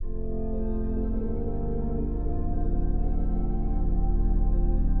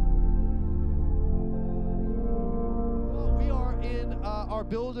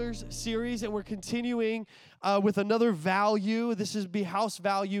Builders series, and we're continuing with another value. This is house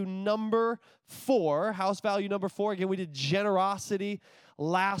value number 4. House value number 4. Again, we did generosity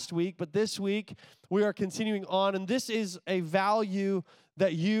last week, but this week we are continuing on, and this is a value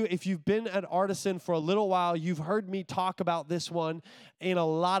that if you've been at Artisan for a little while, you've heard me talk about this one in a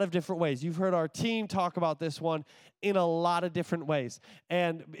lot of different ways. You've heard our team talk about this one in a lot of different ways.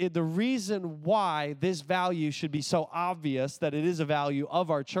 And the reason why this value should be so obvious that it is a value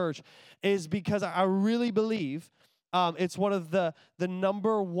of our church is because I really believe it's one of the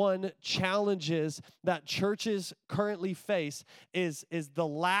number one challenges that churches currently face is the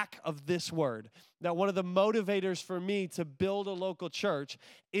lack of this word. That one of the motivators for me to build a local church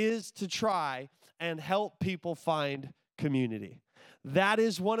is to try and help people find community. That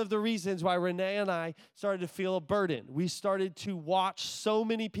is one of the reasons why Renee and I started to feel a burden. We started to watch so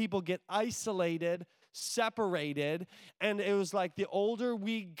many people get isolated, separated, and it was like the older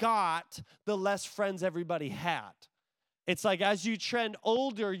we got, the less friends everybody had. It's like as you trend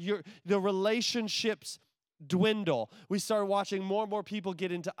older, the relationships dwindle. We started watching more and more people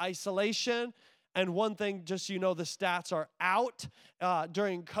get into isolation. And one thing, just so you know, the stats are out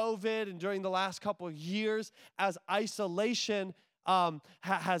during COVID and during the last couple of years, as isolation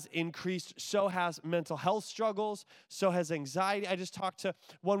has increased, so has mental health struggles, so has anxiety. I just talked to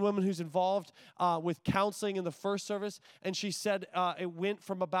one woman who's involved with counseling in the first service, and she said it went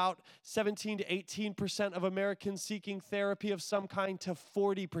from about 17 to 18% of Americans seeking therapy of some kind to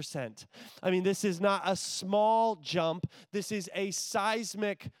 40%. I mean, this is not a small jump. This is a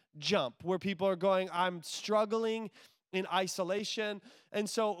seismic jump where people are going, I'm struggling in isolation. And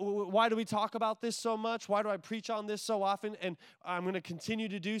so why do we talk about this so much? Why do I preach on this so often? And I'm going to continue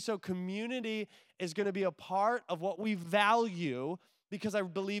to do so. Community is going to be a part of what we value because I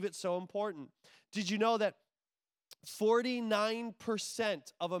believe it's so important. Did you know that 49%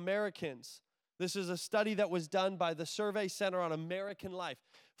 of Americans, this is a study that was done by the Survey Center on American Life,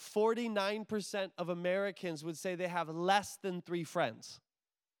 49% of Americans would say they have less than 3 friends.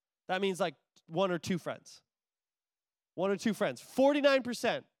 That means like 1 or 2 friends. 1 or 2 friends.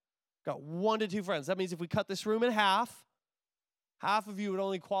 49% got 1 to 2 friends. That means if we cut this room in half of you would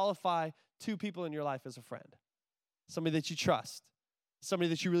only qualify 2 people in your life as a friend. Somebody that you trust, somebody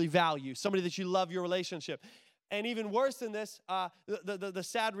that you really value, somebody that you love your relationship. And even worse than this, the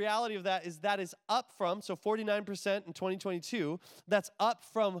sad reality of that is up from, so 49% in 2022, that's up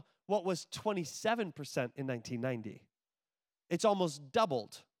from what was 27% in 1990. It's almost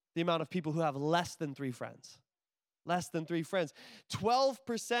doubled the amount of people who have less than 3 friends. Less than 3 friends.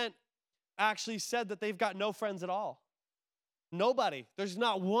 12% actually said that they've got no friends at all. Nobody. There's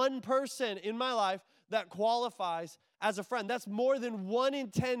not one person in my life that qualifies as a friend. That's more than 1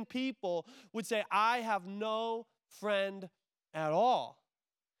 in 10 people would say, I have no friend at all.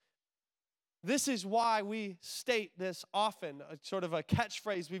 This is why we state this often, a sort of a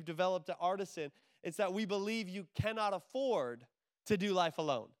catchphrase we've developed at Artisan. It's that we believe you cannot afford to do life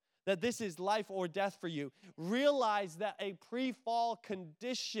alone. That this is life or death for you. Realize that a pre-fall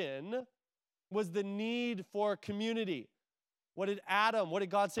condition was the need for community. What did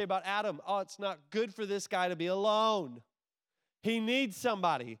God say about Adam? Oh, it's not good for this guy to be alone. He needs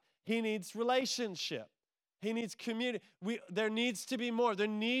somebody. He needs relationship. He needs community. There needs to be more. There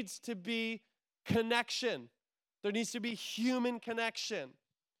needs to be connection. There needs to be human connection.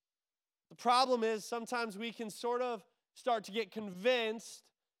 The problem is sometimes we can sort of start to get convinced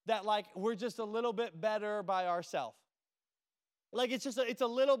that like we're just a little bit better by ourselves. Like it's a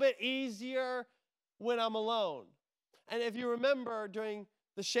little bit easier when I'm alone. And if you remember during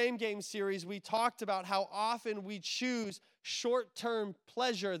the Shame Game series, we talked about how often we choose short-term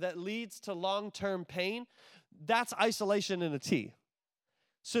pleasure that leads to long-term pain. That's isolation in a T.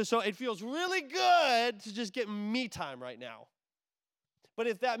 So it feels really good to just get me time right now. But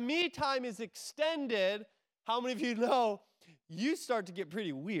if that me time is extended, how many of you know you start to get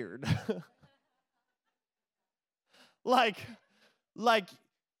pretty weird? like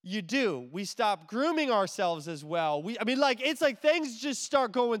you do. We stop grooming ourselves as well. It's like things just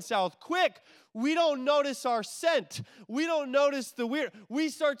start going south quick. We don't notice our scent. We don't notice the weird. We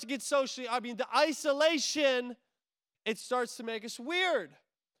start to get the isolation, it starts to make us weird.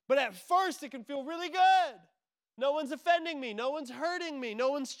 But at first, it can feel really good. No one's offending me. No one's hurting me. No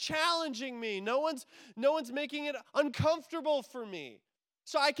one's challenging me. No one's making it uncomfortable for me.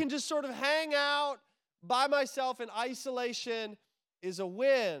 So I can just sort of hang out by myself, and isolation is a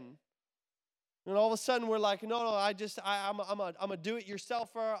win. And all of a sudden we're like, no, I'm a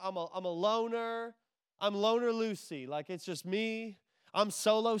do-it-yourselfer. I'm a loner. I'm loner Lucy. Like it's just me. I'm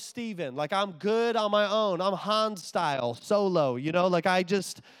solo Steven. Like, I'm good on my own. I'm Han style, solo, like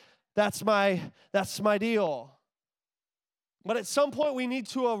that's my deal. But at some point, we need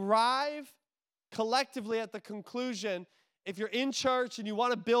to arrive collectively at the conclusion, if you're in church and you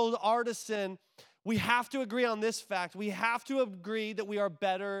want to build Artisan, we have to agree on this fact. We have to agree that we are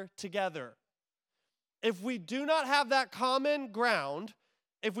better together. If we do not have that common ground,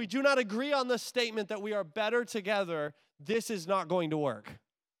 if we do not agree on the statement that we are better together, this is not going to work.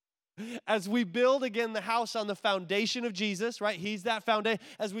 As we build, again, the house on the foundation of Jesus, right? He's that foundation.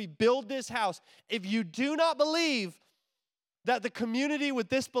 As we build this house, if you do not believe that the community with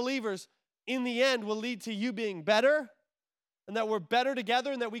disbelievers in the end will lead to you being better, and that we're better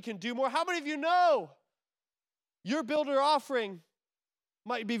together and that we can do more. How many of you know your builder offering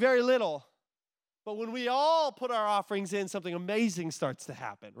might be very little, but when we all put our offerings in, something amazing starts to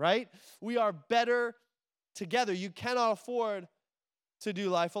happen, right? We are better together. You cannot afford to do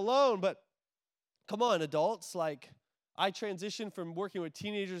life alone, but come on, adults. Like, I transitioned from working with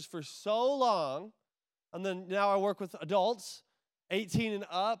teenagers for so long, and then now I work with adults, 18 and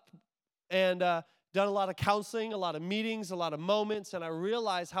up, and done a lot of counseling, a lot of meetings, a lot of moments, and I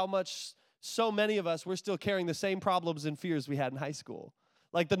realize how much so many of us, we're still carrying the same problems and fears we had in high school.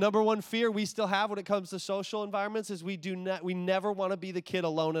 Like, the number one fear we still have when it comes to social environments is we never want to be the kid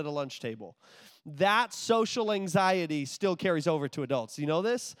alone at a lunch table. That social anxiety still carries over to adults. You know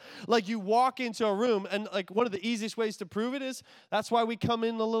this? Like, you walk into a room, and like one of the easiest ways to prove it is that's why we come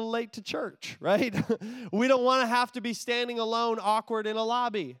in a little late to church, right? We don't want to have to be standing alone, awkward in a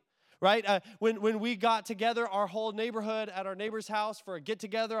lobby. Right? When we got together, our whole neighborhood at our neighbor's house for a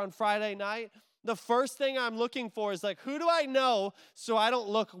get-together on Friday night, the first thing I'm looking for is like, who do I know so I don't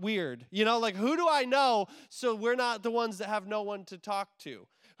look weird? Like, who do I know so we're not the ones that have no one to talk to?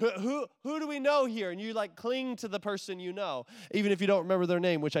 Who do we know here? And you like cling to the person you know, even if you don't remember their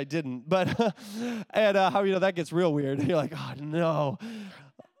name, which I didn't. But and how that gets real weird. You're like, oh no.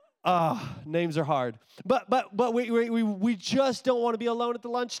 Names are hard. But we just don't want to be alone at the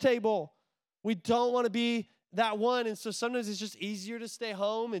lunch table. We don't want to be that one. And so sometimes it's just easier to stay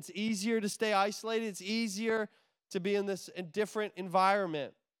home. It's easier to stay isolated. It's easier to be in this different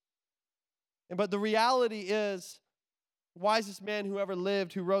environment. But the reality is, wisest man who ever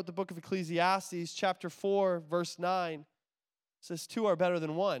lived, who wrote the book of Ecclesiastes, chapter 4, verse 9, says, 2 are better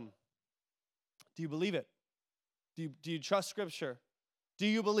than 1. Do you believe it? Do you trust Scripture? Do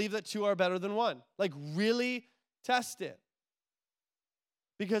you believe that 2 are better than 1? Like, really test it.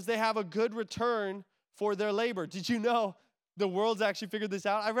 Because they have a good return for their labor. Did you know the world's actually figured this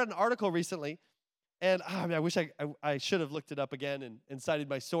out? I read an article recently, and I wish I should have looked it up again and cited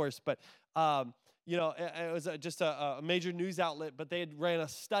my source, but it was just a major news outlet, but they had ran a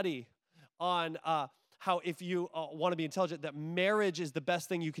study on how if you want to be intelligent, that marriage is the best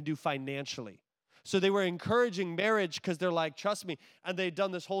thing you can do financially. So they were encouraging marriage because they're like, trust me. And they'd done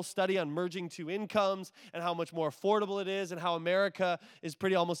this whole study on merging 2 incomes and how much more affordable it is and how America is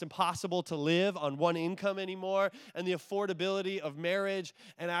pretty almost impossible to live on 1 income anymore, and the affordability of marriage.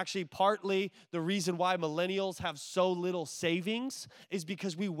 And actually partly the reason why millennials have so little savings is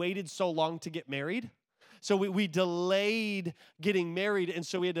because we waited so long to get married. So we delayed getting married, and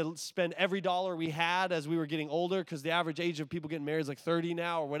so we had to spend every dollar we had as we were getting older, because the average age of people getting married is like 30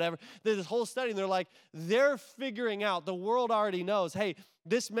 now or whatever. There's this whole study, and they're figuring out, the world already knows, hey,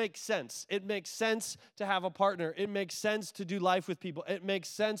 this makes sense. It makes sense to have a partner. It makes sense to do life with people. It makes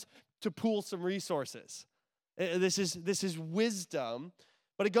sense to pool some resources. This is wisdom,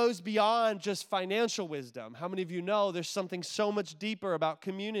 but it goes beyond just financial wisdom. How many of you know there's something so much deeper about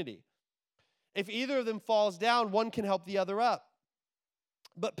community? If either of them falls down, one can help the other up.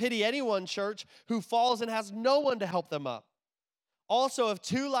 But pity anyone, church, who falls and has no one to help them up. Also, if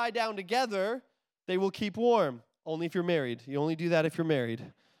 2 lie down together, they will keep warm. Only if you're married. You only do that if you're married.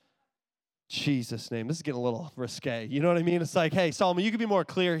 Jesus' name. This is getting a little risque. You know what I mean? It's like, hey, Solomon, you can be more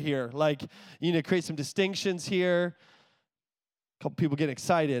clear here. Like, you need to create some distinctions here. A couple people getting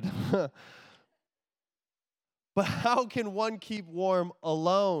excited. But how can one keep warm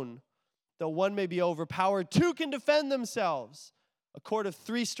alone? Though one may be overpowered, 2 can defend themselves. A cord of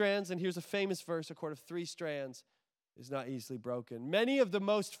 3 strands, and here's a famous verse, a cord of 3 strands is not easily broken. Many of the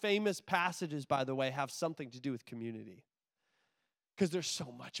most famous passages, by the way, have something to do with community, because there's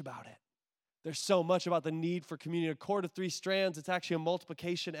so much about it. There's so much about the need for community. A cord of 3 strands, it's actually a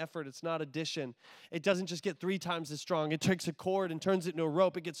multiplication effort. It's not addition. It doesn't just get 3 times as strong. It takes a cord and turns it into a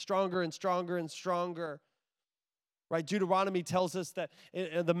rope. It gets stronger and stronger and stronger. Right? Deuteronomy tells us that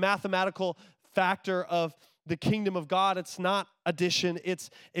the mathematical factor of the kingdom of God, it's not addition, it's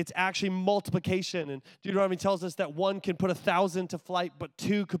actually multiplication. And Deuteronomy tells us that one can put 1,000 to flight, but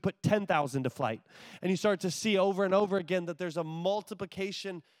two could put 10,000 to flight. And you start to see over and over again that there's a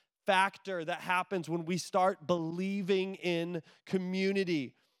multiplication factor that happens when we start believing in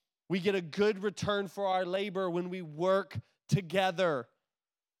community. We get a good return for our labor when we work together.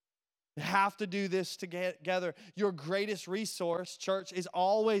 You have to do this together. Your greatest resource, church, is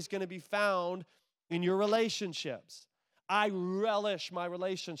always going to be found in your relationships. I relish my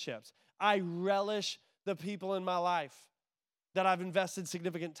relationships. I relish the people in my life that I've invested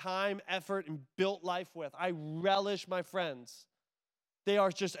significant time, effort, and built life with. I relish my friends. They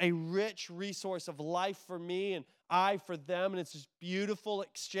are just a rich resource of life for me and I for them, and it's this beautiful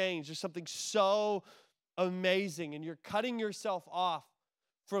exchange. There's something so amazing, and you're cutting yourself off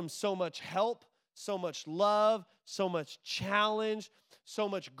from so much help, so much love, so much challenge, so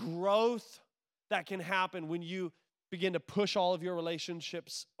much growth that can happen when you begin to push all of your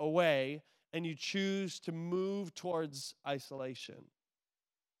relationships away and you choose to move towards isolation.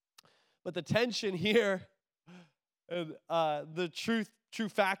 But the tension here, and the true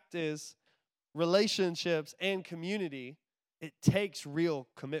fact is, relationships and community, it takes real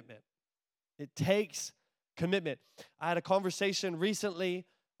commitment. It takes commitment. I had a conversation recently,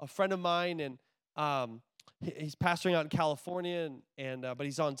 a friend of mine, and he's pastoring out in California, but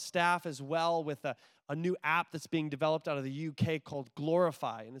he's on staff as well with a new app that's being developed out of the UK called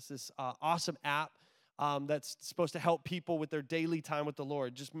Glorify. And it's this awesome app that's supposed to help people with their daily time with the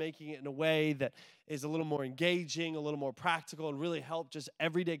Lord, just making it in a way that is a little more engaging, a little more practical, and really help just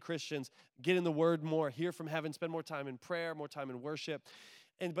everyday Christians get in the Word more, hear from heaven, spend more time in prayer, more time in worship.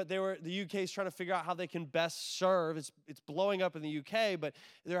 But the UK is trying to figure out how they can best serve. It's blowing up in the UK, but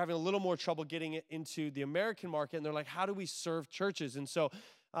they're having a little more trouble getting it into the American market. And they're like, how do we serve churches? And so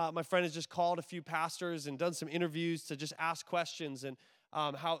my friend has just called a few pastors and done some interviews to just ask questions and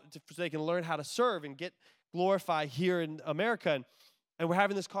so they can learn how to serve and get Glorify here in America. And we're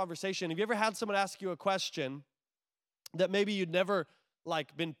having this conversation. Have you ever had someone ask you a question that maybe you'd never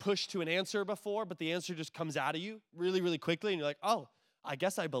been pushed to an answer before, but the answer just comes out of you really, really quickly, and you're like, oh, I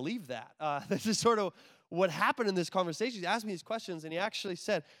guess I believe that. This is sort of what happened in this conversation. He asked me these questions, and he actually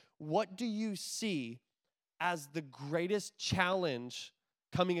said, what do you see as the greatest challenge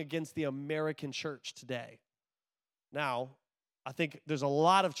coming against the American church today? Now, I think there's a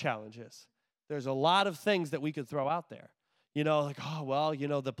lot of challenges. There's a lot of things that we could throw out there.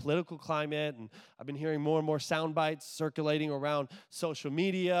 The political climate, and I've been hearing more and more sound bites circulating around social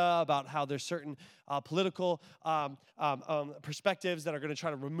media about how there's certain political perspectives that are going to try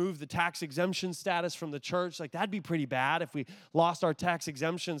to remove the tax exemption status from the church. That'd be pretty bad if we lost our tax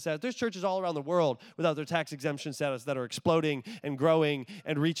exemption status. There's churches all around the world without their tax exemption status that are exploding and growing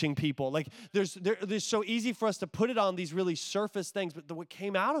and reaching people. There's so easy for us to put it on these really surface things, but what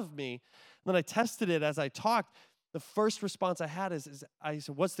came out of me, and then I tested it as I talked, the first response I had is I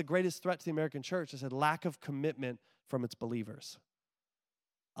said, what's the greatest threat to the American church? I said, lack of commitment from its believers.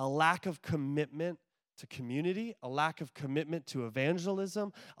 A lack of commitment to community, a lack of commitment to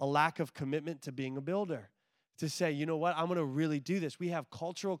evangelism, a lack of commitment to being a builder. To say, you know what, I'm going to really do this. We have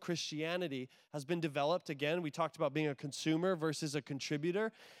cultural Christianity has been developed. Again, we talked about being a consumer versus a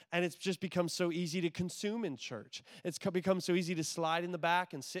contributor, and it's just become so easy to consume in church. It's become so easy to slide in the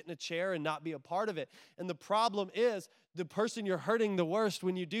back and sit in a chair and not be a part of it. And the problem is the person you're hurting the worst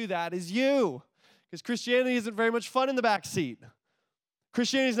when you do that is you, because Christianity isn't very much fun in the back seat.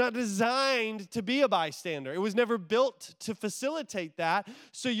 Christianity is not designed to be a bystander. It was never built to facilitate that.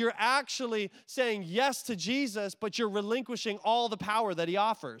 So you're actually saying yes to Jesus, but you're relinquishing all the power that he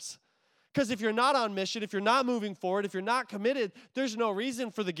offers. Because if you're not on mission, if you're not moving forward, if you're not committed, there's no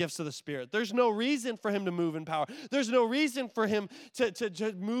reason for the gifts of the Spirit. There's no reason for him to move in power. There's no reason for him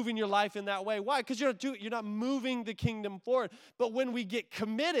to move in your life in that way. Why? Because you're not moving the kingdom forward. But when we get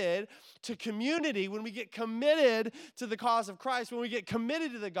committed to community, when we get committed to the cause of Christ, when we get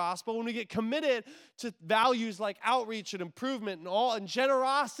committed to the gospel, when we get committed to values like outreach and improvement and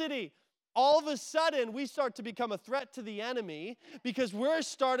generosity, all of a sudden, we start to become a threat to the enemy because we're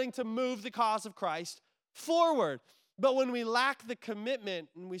starting to move the cause of Christ forward. But when we lack the commitment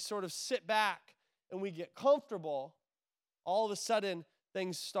and we sort of sit back and we get comfortable, all of a sudden,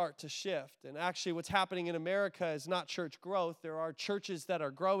 things start to shift. And actually, what's happening in America is not church growth. There are churches that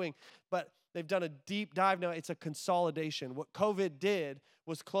are growing, but they've done a deep dive now. It's a consolidation. What COVID did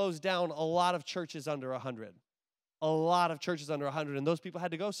was close down a lot of churches under 100. A lot of churches under 100, and those people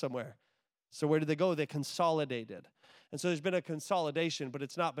had to go somewhere. So where did they go? They consolidated. And so there's been a consolidation, but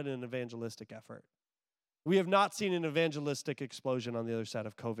it's not been an evangelistic effort. We have not seen an evangelistic explosion on the other side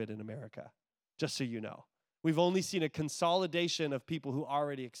of COVID in America, just so you know. We've only seen a consolidation of people who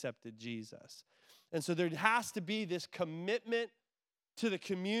already accepted Jesus. And so there has to be this commitment to the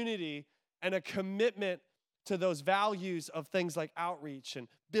community and a commitment to those values of things like outreach and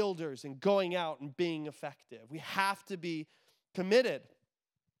builders and going out and being effective. We have to be committed.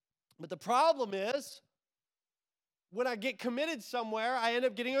 But the problem is, when I get committed somewhere, I end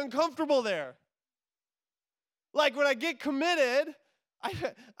up getting uncomfortable there. Like when I get committed,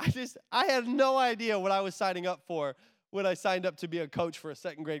 I had no idea what I was signing up for when I signed up to be a coach for a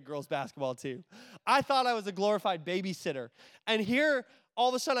second grade girls basketball team. I thought I was a glorified babysitter. And here, all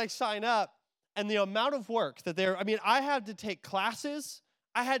of a sudden I sign up, and the amount of work that I had to take classes,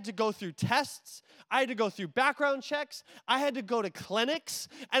 I had to go through tests, I had to go through background checks, I had to go to clinics,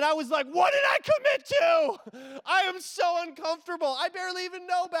 and I was like, what did I commit to? I am so uncomfortable. I barely even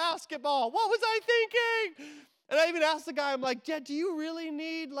know basketball. What was I thinking? And I even asked the guy, I'm like, Dad, do you really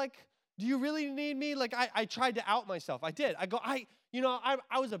need me? Like, I tried to out myself. I did. I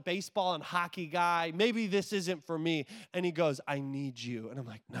was a baseball and hockey guy. Maybe this isn't for me. And he goes, I need you. And I'm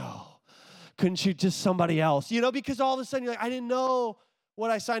like, no. Couldn't you just somebody else? Because all of a sudden you're like, I didn't know what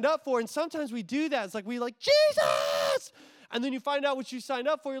I signed up for. And sometimes we do that. It's like, Jesus! And then you find out what you signed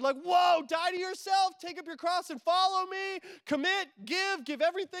up for. You're like, whoa, die to yourself. Take up your cross and follow me. Commit, give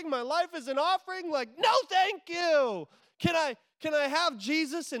everything. My life is an offering. Like, no, thank you. Can I have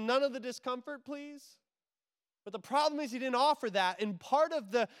Jesus and none of the discomfort, please? But the problem is he didn't offer that. And part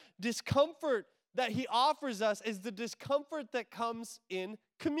of the discomfort that he offers us is the discomfort that comes in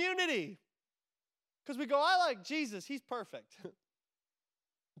community. Because we go, I like Jesus. He's perfect.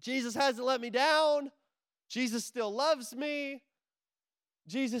 Jesus hasn't let me down. Jesus still loves me.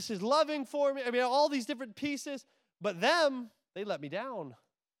 Jesus is loving for me. All these different pieces. But they let me down.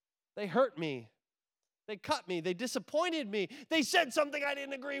 They hurt me. They cut me. They disappointed me. They said something I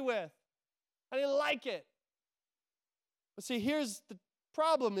didn't agree with. I didn't like it. But see, here's the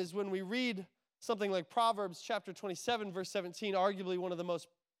problem is when we read something like Proverbs chapter 27, verse 17, arguably one of the most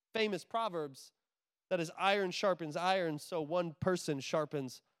famous proverbs, that is iron sharpens iron, so one person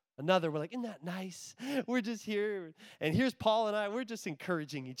sharpens another. We're like, isn't that nice? We're just here. And here's Paul and I. We're just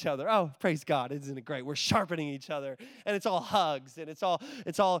encouraging each other. Oh, praise God. Isn't it great? We're sharpening each other. And it's all hugs. And it's all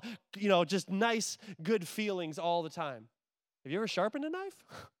just nice, good feelings all the time. Have you ever sharpened a knife?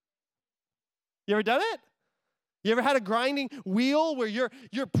 You ever done it? You ever had a grinding wheel where you're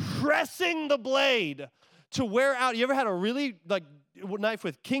pressing the blade to wear out? You ever had a really knife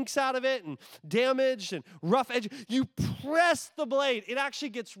with kinks out of it and damaged and rough edge? You press the blade. It actually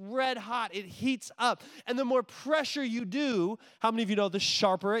gets red hot. It heats up. And the more pressure you do, how many of you know, the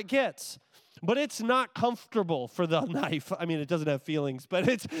sharper it gets? But it's not comfortable for the knife. It doesn't have feelings, but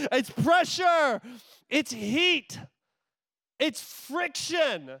it's pressure. It's heat. It's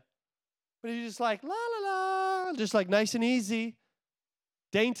friction. But if you're just like, la, la, la, just like nice and easy,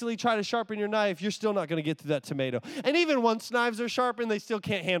 daintily try to sharpen your knife, you're still not going to get through that tomato. And even once knives are sharpened, they still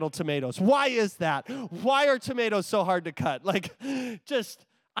can't handle tomatoes. Why is that? Why are tomatoes so hard to cut?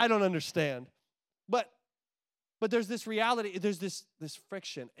 I don't understand. But there's this reality, there's this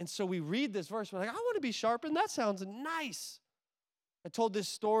friction. And so we read this verse, we're like, I want to be sharpened. That sounds nice. I told this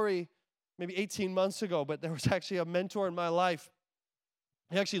story maybe 18 months ago, but there was actually a mentor in my life.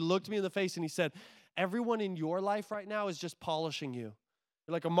 He actually looked me in the face and he said, everyone in your life right now is just polishing you.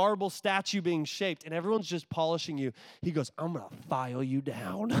 You're like a marble statue being shaped, and everyone's just polishing you. He goes, I'm going to file you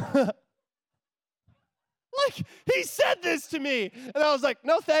down. He said this to me. And I was like,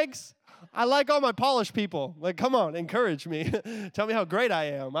 no, thanks. I like all my polished people. Come on, encourage me. Tell me how great I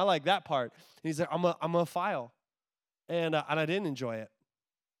am. I like that part. And he's like, I'm going to file. And I didn't enjoy it.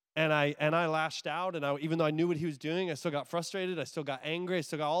 And I lashed out, and even though I knew what he was doing, I still got frustrated, I still got angry, I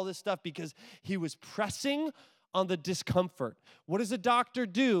still got all this stuff because he was pressing on the discomfort. What does a doctor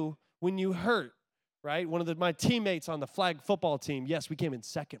do when you hurt, right? One of my teammates on the flag football team, yes, we came in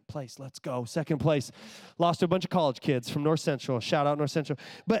second place. Let's go, second place. Lost to a bunch of college kids from North Central. Shout out North Central.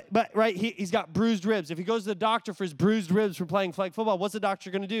 But right, he's got bruised ribs. If he goes to the doctor for his bruised ribs from playing flag football, what's the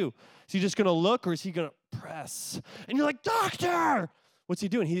doctor going to do? Is he just going to look, or is he going to press? And you're like, doctor! What's he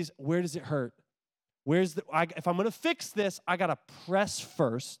doing? Where does it hurt? If I'm going to fix this, I got to press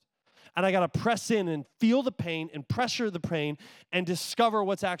first, and I got to press in and feel the pain and pressure the pain and discover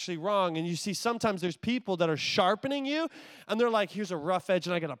what's actually wrong. And you see sometimes there's people that are sharpening you, and they're like, here's a rough edge,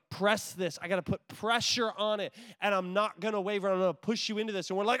 and I got to press this. I got to put pressure on it, and I'm not going to waver. I'm going to push you into this.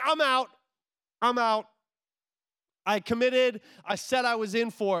 And we're like, I'm out. I committed. I said I was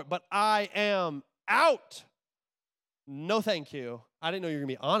in for it, but I am out. No, thank you. I didn't know you were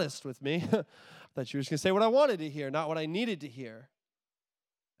going to be honest with me. I thought you were just going to say what I wanted to hear, not what I needed to hear.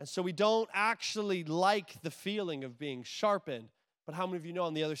 And so we don't actually like the feeling of being sharpened. But how many of you know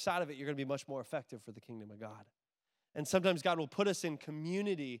on the other side of it, you're going to be much more effective for the kingdom of God? And sometimes God will put us in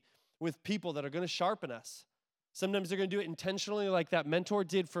community with people that are going to sharpen us. Sometimes they're going to do it intentionally like that mentor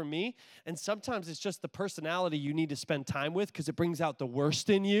did for me. And sometimes it's just the personality you need to spend time with because it brings out the worst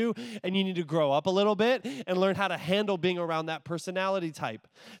in you and you need to grow up a little bit and learn how to handle being around that personality type.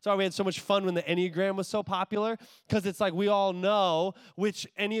 So we had so much fun when the Enneagram was so popular because it's like we all know which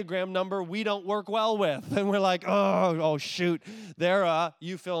Enneagram number we don't work well with. And we're like, oh shoot,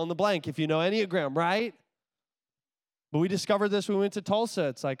 you fill in the blank if you know Enneagram, right? But we discovered this when we went to Tulsa.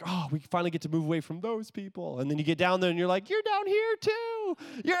 It's like, we finally get to move away from those people. And then you get down there and you're like, you're down here too.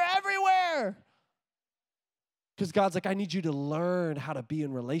 You're everywhere. Because God's like, I need you to learn how to be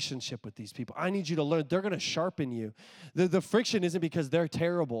in relationship with these people. I need you to learn. They're going to sharpen you. The friction isn't because they're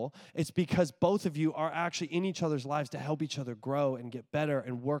terrible. It's because both of you are actually in each other's lives to help each other grow and get better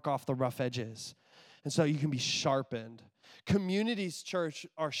and work off the rough edges. And so you can be sharpened. Communities, church,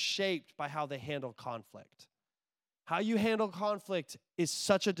 are shaped by how they handle conflict. How you handle conflict is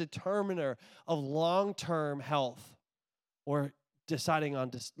such a determiner of long-term health or deciding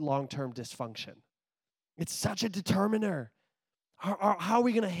on long-term dysfunction. It's such a determiner. How are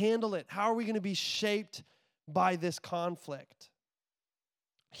we going to handle it? How are we going to be shaped by this conflict?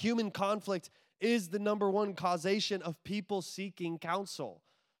 Human conflict is the number one causation of people seeking counsel.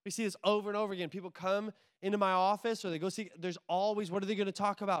 We see this over and over again. People come into my office or they go seek, there's always, what are they going to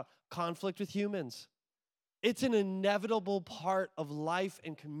talk about? Conflict with humans. It's an inevitable part of life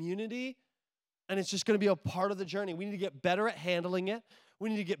and community, and it's just going to be a part of the journey. We need to get better at handling it.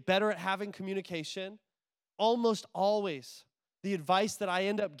 We need to get better at having communication. Almost always, the advice that I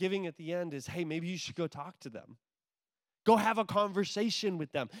end up giving at the end is, hey, maybe you should go talk to them. Go have a conversation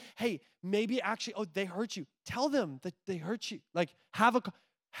with them. Hey, maybe actually, they hurt you. Tell them that they hurt you. Like, have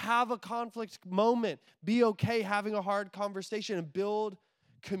a conflict moment. Be okay having a hard conversation and build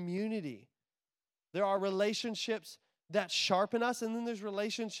community. There are relationships that sharpen us, and then there's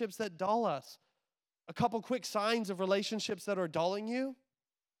relationships that dull us. A couple quick signs of relationships that are dulling you.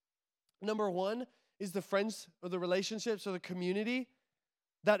 Number one is the friends or the relationships or the community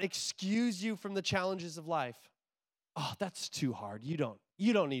that excuse you from the challenges of life. Oh, that's too hard. You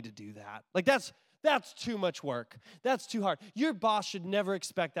don't need to do that. Like that's too much work. That's too hard. Your boss should never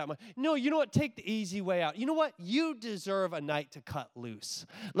expect that much. No, you know what? Take the easy way out. You know what? You deserve a night to cut loose.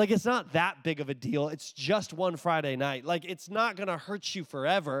 Like, it's not that big of a deal. It's just one Friday night. Like, it's not going to hurt you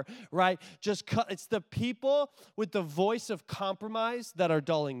forever, right? It's the people with the voice of compromise that are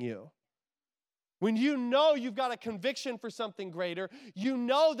dulling you. When you know you've got a conviction for something greater, you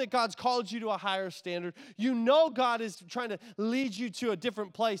know that God's called you to a higher standard, you know God is trying to lead you to a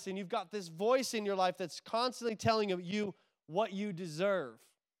different place, and you've got this voice in your life that's constantly telling you what you deserve,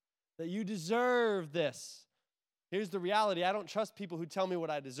 that you deserve this. Here's the reality. I don't trust people who tell me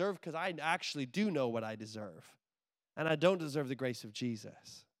what I deserve because I actually do know what I deserve, and I don't deserve the grace of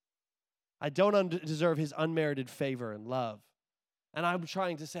Jesus. I don't deserve his unmerited favor and love. And I'm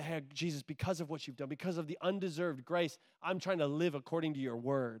trying to say, hey, Jesus, because of what you've done, because of the undeserved grace, I'm trying to live according to your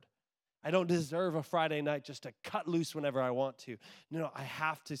word. I don't deserve a Friday night just to cut loose whenever I want to. No, I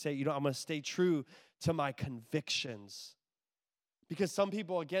have to say, I'm going to stay true to my convictions. Because some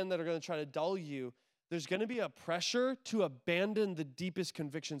people, again, that are going to try to dull you, there's going to be a pressure to abandon the deepest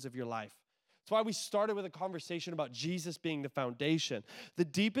convictions of your life. That's why we started with a conversation about Jesus being the foundation. The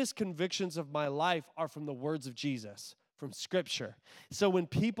deepest convictions of my life are from the words of Jesus, from Scripture. So when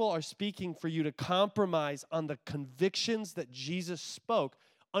people are speaking for you to compromise on the convictions that Jesus spoke,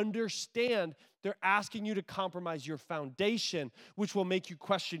 understand they're asking you to compromise your foundation, which will make you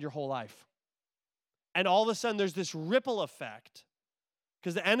question your whole life. And all of a sudden, there's this ripple effect.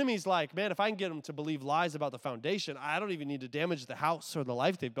 Because the enemy's like, man, if I can get them to believe lies about the foundation, I don't even need to damage the house or the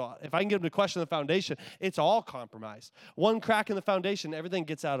life they've built. If I can get them to question the foundation, it's all compromised. One crack in the foundation, everything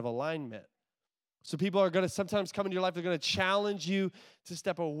gets out of alignment. So people are going to sometimes come into your life, they're going to challenge you to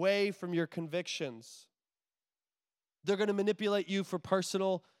step away from your convictions. They're going to manipulate you for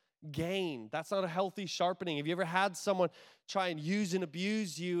personal gain. That's not a healthy sharpening. Have you ever had someone try and use and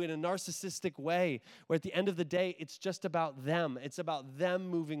abuse you in a narcissistic way, where at the end of the day, it's just about them. It's about them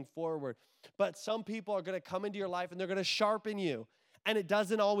moving forward. But some people are going to come into your life and they're going to sharpen you. And it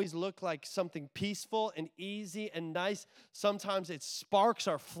doesn't always look like something peaceful and easy and nice. Sometimes it's sparks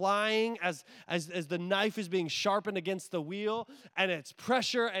are flying as the knife is being sharpened against the wheel, and it's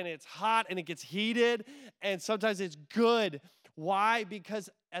pressure and it's hot and it gets heated, and sometimes it's good. Why?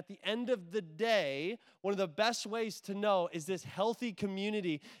 Because at the end of the day, one of the best ways to know is this healthy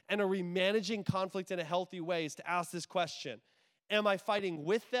community, and are we managing conflict in a healthy way, is to ask this question. am I fighting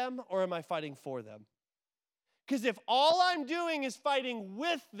with them or am I fighting for them? Because if all I'm doing is fighting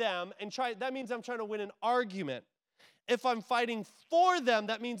with them, that means I'm trying to win an argument. If I'm fighting for them,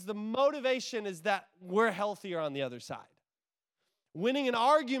 that means the motivation is that we're healthier on the other side. Winning an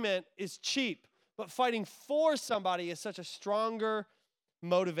argument is cheap, but fighting for somebody is such a stronger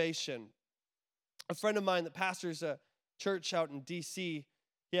motivation. A friend of mine that pastors a church out in D.C.,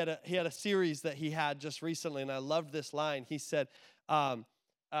 he had a series that he had just recently, and I loved this line. He said,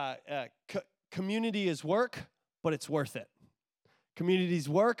 community is work, but it's worth it. Community's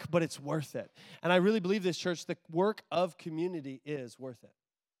work, but it's worth it. And I really believe this, church, the work of community is worth it.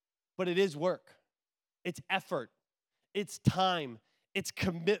 But it is work. It's effort. It's time. It's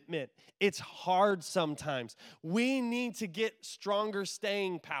commitment. It's hard sometimes. We need to get stronger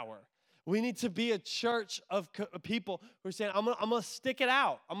staying power. We need to be a church of people who are saying, I'm gonna stick it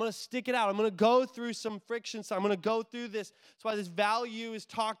out. I'm going to stick it out. I'm going to go through some friction. So I'm going to go through this. That's why this value is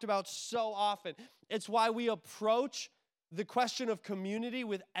talked about so often. It's why we approach the question of community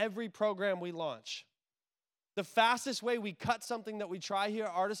with every program we launch. The fastest way we cut something that we try here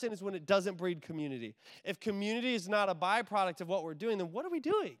at Artisan is when it doesn't breed community. If community is not a byproduct of what we're doing, then what are we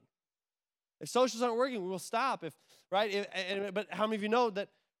doing? If socials aren't working, we will stop. But how many of you know that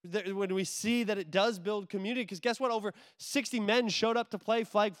when we see that it does build community, because guess what? Over 60 men showed up to play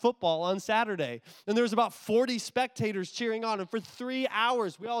flag football on Saturday. And there was about 40 spectators cheering on. And for 3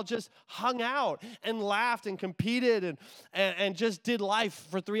 hours, we all just hung out and laughed and competed and just did life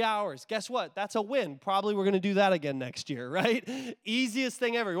for 3 hours. Guess what? That's a win. Probably we're going to do that again next year, right? Easiest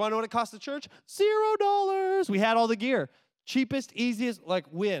thing ever. You want to know what it cost the church? $0. We had all the gear. Cheapest, easiest,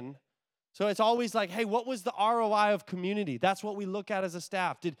 win. So it's always like, hey, what was the ROI of community? That's what we look at as a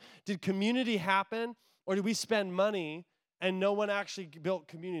staff. Did community happen, or did we spend money and no one actually built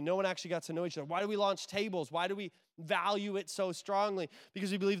community? No one actually got to know each other. Why do we launch tables? Why do we value it so strongly?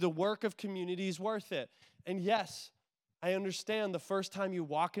 Because we believe the work of community is worth it. And yes, I understand the first time you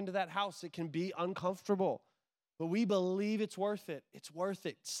walk into that house, it can be uncomfortable. But we believe it's worth it. It's worth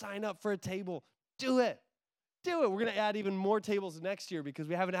it. Sign up for a table. Do it. Do it. We're going to add even more tables next year because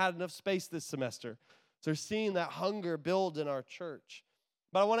we haven't had enough space this semester. So we're seeing that hunger build in our church.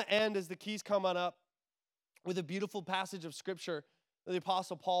 But I want to end as the keys come on up with a beautiful passage of Scripture that the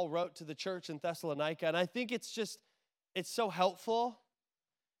Apostle Paul wrote to the church in Thessalonica. And I think it's so helpful.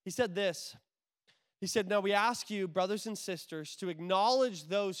 He said this. He said, now we ask you, brothers and sisters, to acknowledge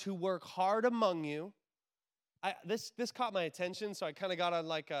those who work hard among you. This caught my attention, so I kind of got on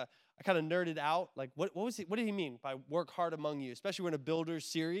I kind of nerded out. What did he mean by work hard among you? Especially we're in a builders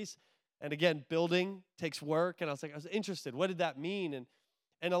series. And again, building takes work. And I was interested. What did that mean?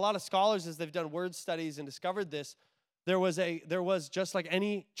 And a lot of scholars, as they've done word studies and discovered this, there was just like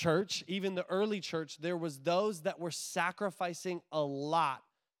any church, even the early church, there was those that were sacrificing a lot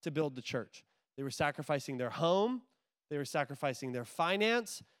to build the church. They were sacrificing their home. They were sacrificing their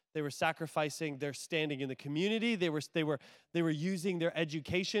finance. They were sacrificing their standing in the community. They were using their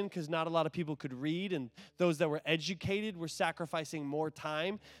education because not a lot of people could read. And those that were educated were sacrificing more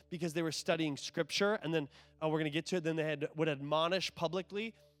time because they were studying Scripture. And then, we're going to get to it, then they would admonish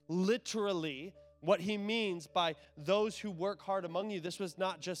publicly. Literally, what he means by those who work hard among you, this was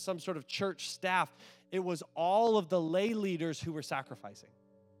not just some sort of church staff. It was all of the lay leaders who were sacrificing.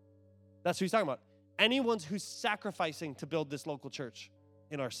 That's what he's talking about. Anyone who's sacrificing to build this local church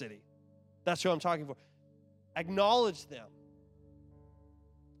in our city. That's who I'm talking for. Acknowledge them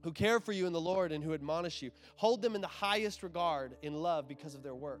who care for you in the Lord and who admonish you. Hold them in the highest regard in love because of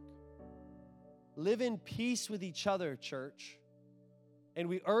their work. Live in peace with each other, church. And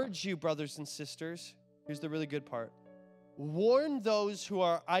we urge you, brothers and sisters, here's the really good part. Warn those who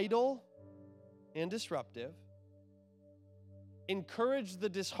are idle and disruptive. Encourage the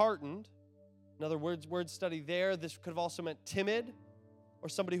disheartened. In other words, word study there, this could have also meant timid, or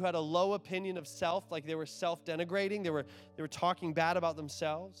somebody who had a low opinion of self, like they were self-denigrating, they were talking bad about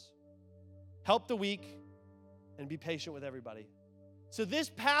themselves. Help the weak and be patient with everybody. So this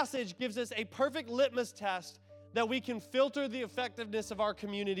passage gives us a perfect litmus test that we can filter the effectiveness of our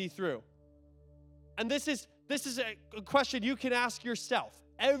community through. And this is a question you can ask yourself.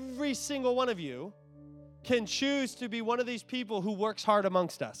 Every single one of you can choose to be one of these people who works hard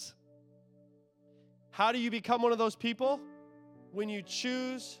amongst us. How do you become one of those people? When you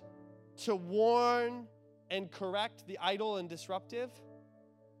choose to warn and correct the idle and disruptive.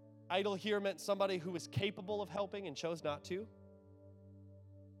 Idle here meant somebody who was capable of helping and chose not to.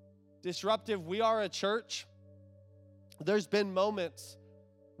 Disruptive, we are a church. There's been moments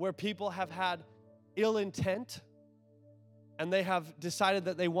where people have had ill intent and they have decided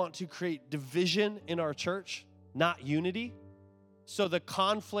that they want to create division in our church, not unity. So the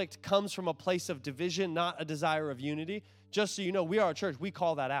conflict comes from a place of division, not a desire of unity. Just so you know, we are a church. We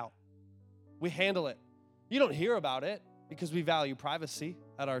call that out. We handle it. You don't hear about it because we value privacy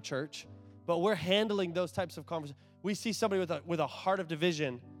at our church, but we're handling those types of conversations. We see somebody with a heart of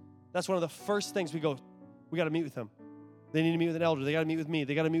division. That's one of the first things we got to meet with them. They need to meet with an elder. They got to meet with me.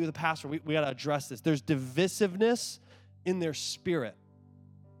 They got to meet with a pastor. We got to address this. There's divisiveness in their spirit.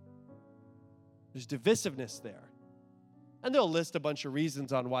 There's divisiveness there. And they'll list a bunch of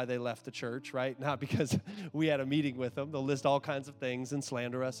reasons on why they left the church, right? Not because we had a meeting with them. They'll list all kinds of things and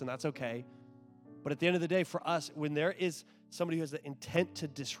slander us, and that's okay. But at the end of the day, for us, when there is somebody who has the intent to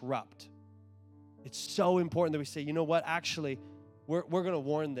disrupt, it's so important that we say, you know what, actually, we're going to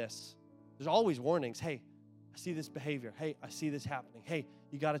warn this. There's always warnings. Hey, I see this behavior. Hey, I see this happening. Hey,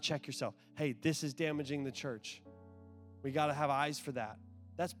 you got to check yourself. Hey, this is damaging the church. We got to have eyes for that.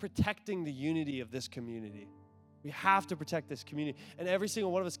 That's protecting the unity of this community. We have to protect this community. And every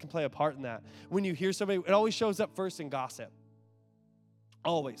single one of us can play a part in that. When you hear somebody, it always shows up first in gossip.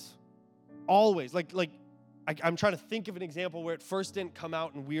 Always. Always. I'm trying to think of an example where it first didn't come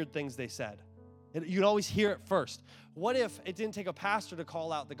out in weird things they said. You'd always hear it first. What if it didn't take a pastor to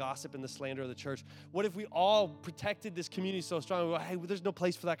call out the gossip and the slander of the church? What if we all protected this community so strongly? We go, hey, there's no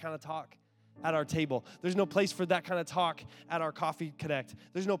place for that kind of talk at our table. There's no place for that kind of talk at our Coffee Connect.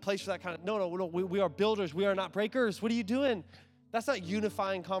 There's no place for that kind of, no, we are builders. We are not breakers. What are you doing? That's not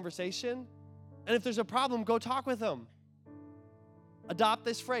unifying conversation. And if there's a problem, go talk with them. Adopt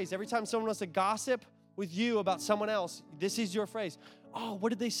this phrase. Every time someone wants to gossip with you about someone else, this is your phrase. Oh, what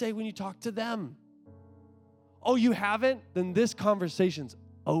did they say when you talked to them? Oh, you haven't? Then this conversation's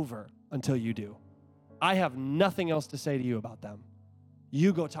over until you do. I have nothing else to say to you about them.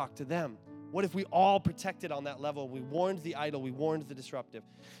 You go talk to them. What if we all protected on that level? We warned the idle. We warned the disruptive.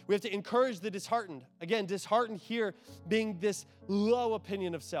 We have to encourage the disheartened. Again, disheartened here being this low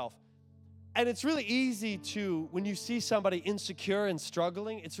opinion of self. And it's really easy to, when you see somebody insecure and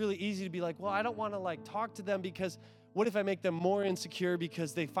struggling, it's really easy to be like, well, I don't want to talk to them because what if I make them more insecure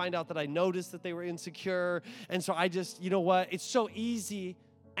because they find out that I noticed that they were insecure? And so I just, you know what? It's so easy.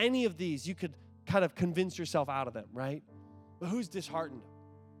 Any of these, you could kind of convince yourself out of them, right? But who's disheartened?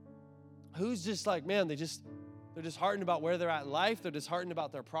 Who's just like, man, they're disheartened about where they're at in life. They're disheartened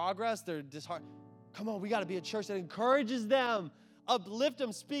about their progress. They're disheartened. Come on, we got to be a church that encourages them, uplift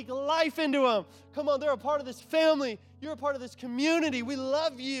them, speak life into them. Come on, they're a part of this family. You're a part of this community. We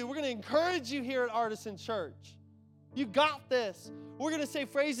love you. We're going to encourage you here at Artisan Church. You got this. We're going to say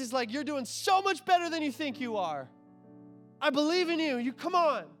phrases like, you're doing so much better than you think you are. I believe in you. You come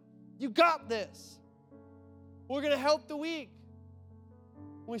on. You got this. We're going to help the weak.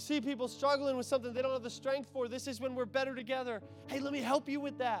 When we see people struggling with something they don't have the strength for, this is when we're better together. Hey, let me help you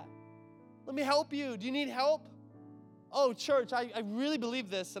with that. Let me help you. Do you need help? Oh, church, I really believe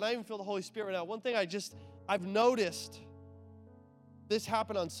this, and I even feel the Holy Spirit right now. One thing I've noticed, this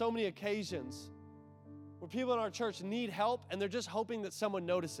happen on so many occasions, where people in our church need help, and they're just hoping that someone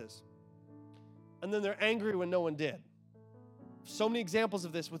notices. And then they're angry when no one did. So many examples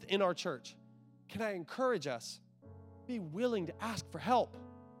of this within our church. Can I encourage us? Be willing to ask for help.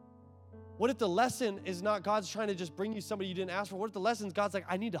 What if the lesson is not God's trying to just bring you somebody you didn't ask for? What if the lesson is God's like,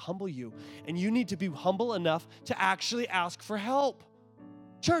 I need to humble you, and you need to be humble enough to actually ask for help?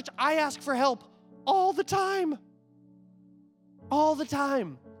 Church, I ask for help all the time. All the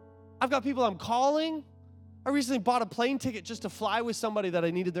time. I've got people I'm calling. I recently bought a plane ticket just to fly with somebody that I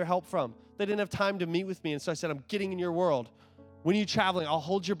needed their help from. They didn't have time to meet with me, and so I said, I'm getting in your world. When are you traveling? I'll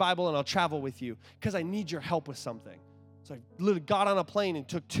hold your Bible and I'll travel with you because I need your help with something. So I literally got on a plane and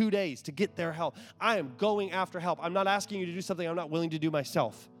took 2 days to get their help. I am going after help. I'm not asking you to do something I'm not willing to do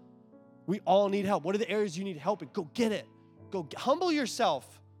myself. We all need help. What are the areas you need help in? Go get it. Humble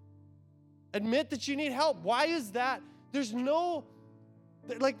yourself. Admit that you need help. Why is that? There's no,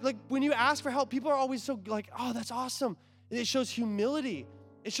 like when you ask for help, people are always so like, oh, that's awesome. It shows humility.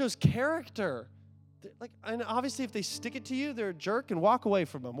 It shows character. And obviously if they stick it to you, they're a jerk and walk away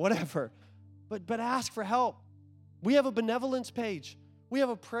from them, whatever. But ask for help. We have a benevolence page. We have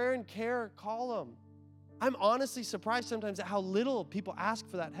a prayer and care column. I'm honestly surprised sometimes at how little people ask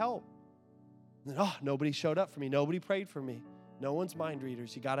for that help. And then, nobody showed up for me. Nobody prayed for me. No one's mind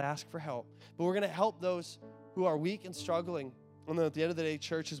readers. You got to ask for help. But we're going to help those who are weak and struggling. And then at the end of the day,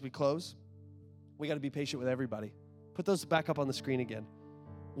 church, as we close, we got to be patient with everybody. Put those back up on the screen again.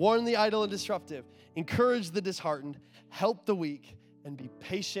 Warn the idle and disruptive. Encourage the disheartened. Help the weak. And be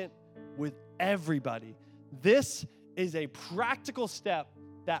patient with everybody. This is a practical step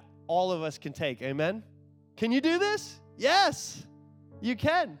that all of us can take. Amen? Can you do this? Yes, you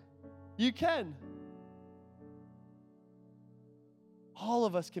can. You can. all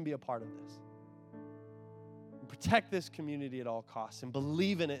of us can be a part of this. And protect this community at all costs and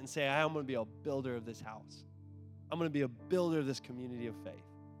believe in it and say, I'm going to be a builder of this house. I'm going to be a builder of this community of faith.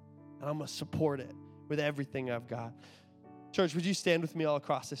 And I'm going to support it with everything I've got. Church, would you stand with me all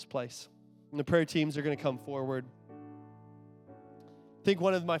across this place? And the prayer teams are going to come forward. I think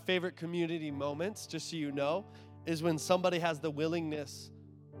one of my favorite community moments, just so you know, is when somebody has the willingness.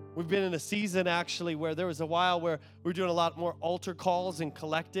 We've been in a season, actually, where there was a while where we were doing a lot more altar calls and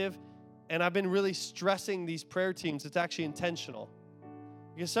collective, and I've been really stressing these prayer teams. It's actually intentional.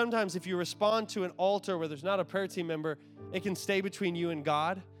 Because sometimes if you respond to an altar where there's not a prayer team member, it can stay between you and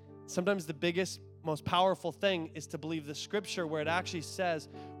God. Sometimes the biggest, most powerful thing is to believe the scripture where it actually says,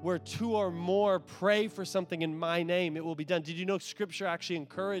 where two or more pray for something in my name, it will be done. Did you know scripture actually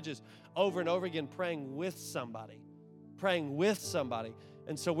encourages over and over again praying with somebody? Praying with somebody.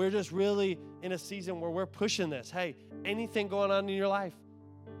 And so we're just really in a season where we're pushing this. Hey, anything going on in your life,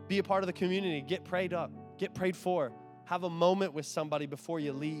 be a part of the community. Get prayed up. Get prayed for. Have a moment with somebody before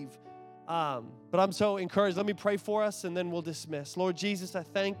you leave. But I'm so encouraged. Let me pray for us, and then we'll dismiss. Lord Jesus, I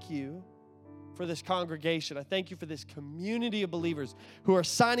thank you for this congregation. I thank you for this community of believers who are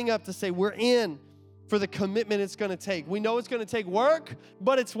signing up to say, we're in for the commitment it's going to take. We know it's going to take work,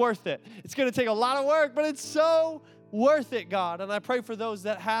 but it's worth it. It's going to take a lot of work, but it's so worth it, God. And I pray for those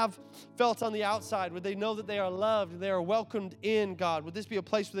that have felt on the outside, would they know that they are loved, they are welcomed in, God. Would this be a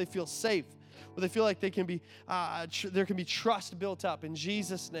place where they feel safe, where they feel like they can be, there can be trust built up in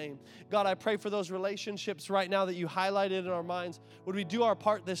Jesus' name. God, I pray for those relationships right now that you highlighted in our minds. Would we do our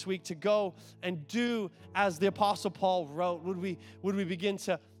part this week to go and do as the Apostle Paul wrote? Would we begin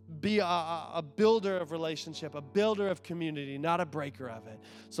to be a builder of relationship, a builder of community, not a breaker of it?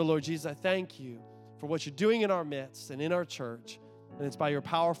 So, Lord Jesus, I thank you for what you're doing in our midst and in our church. And it's by your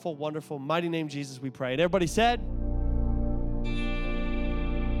powerful, wonderful, mighty name, Jesus, we pray. And everybody said,